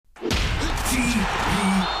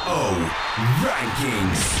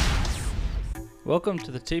Rankings. Welcome to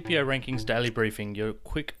the TPO Rankings Daily Briefing, your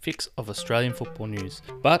quick fix of Australian football news.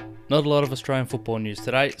 But not a lot of Australian football news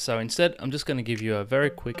today, so instead I'm just going to give you a very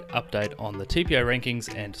quick update on the TPO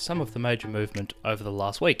rankings and some of the major movement over the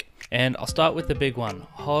last week. And I'll start with the big one.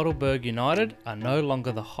 Heidelberg United are no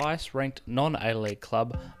longer the highest ranked non-A-League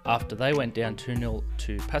club after they went down 2-0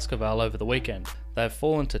 to Pascoe over the weekend. They've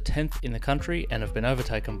fallen to 10th in the country and have been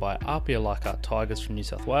overtaken by Apia Leichhardt Tigers from New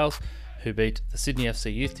South Wales, who beat the Sydney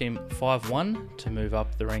FC youth team 5-1 to move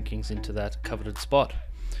up the rankings into that coveted spot.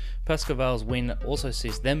 Pascoe's win also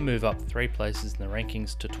sees them move up 3 places in the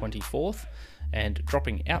rankings to 24th, and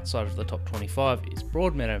dropping outside of the top 25 is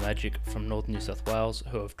Broadmeadow Magic from Northern New South Wales,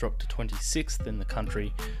 who have dropped to 26th in the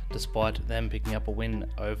country despite them picking up a win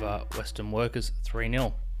over Western Workers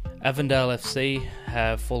 3-0. Avondale FC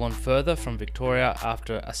have fallen further from Victoria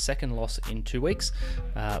after a second loss in 2 weeks,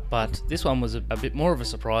 but this one was a bit more of a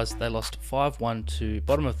surprise. They lost 5-1 to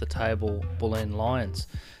bottom of the table Bulleen Lions.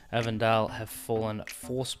 Avondale have fallen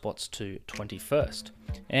 4 spots to 21st.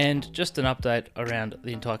 And just an update around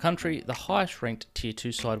the entire country, the highest ranked Tier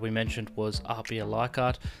 2 side we mentioned was Apia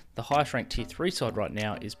Leichhardt. The highest ranked Tier 3 side right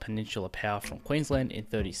now is Peninsula Power from Queensland in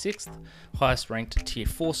 36th. Highest ranked Tier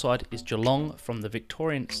 4 side is Geelong from the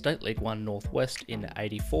Victorian State League 1 Northwest in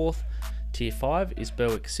 84th. Tier 5 is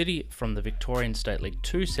Berwick City from the Victorian State League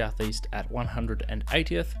 2 Southeast at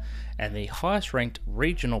 180th, and the highest ranked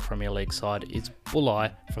regional Premier League side is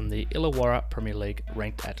Bulli from the Illawarra Premier League,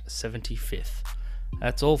 ranked at 75th.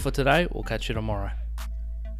 That's all for today. We'll catch you tomorrow.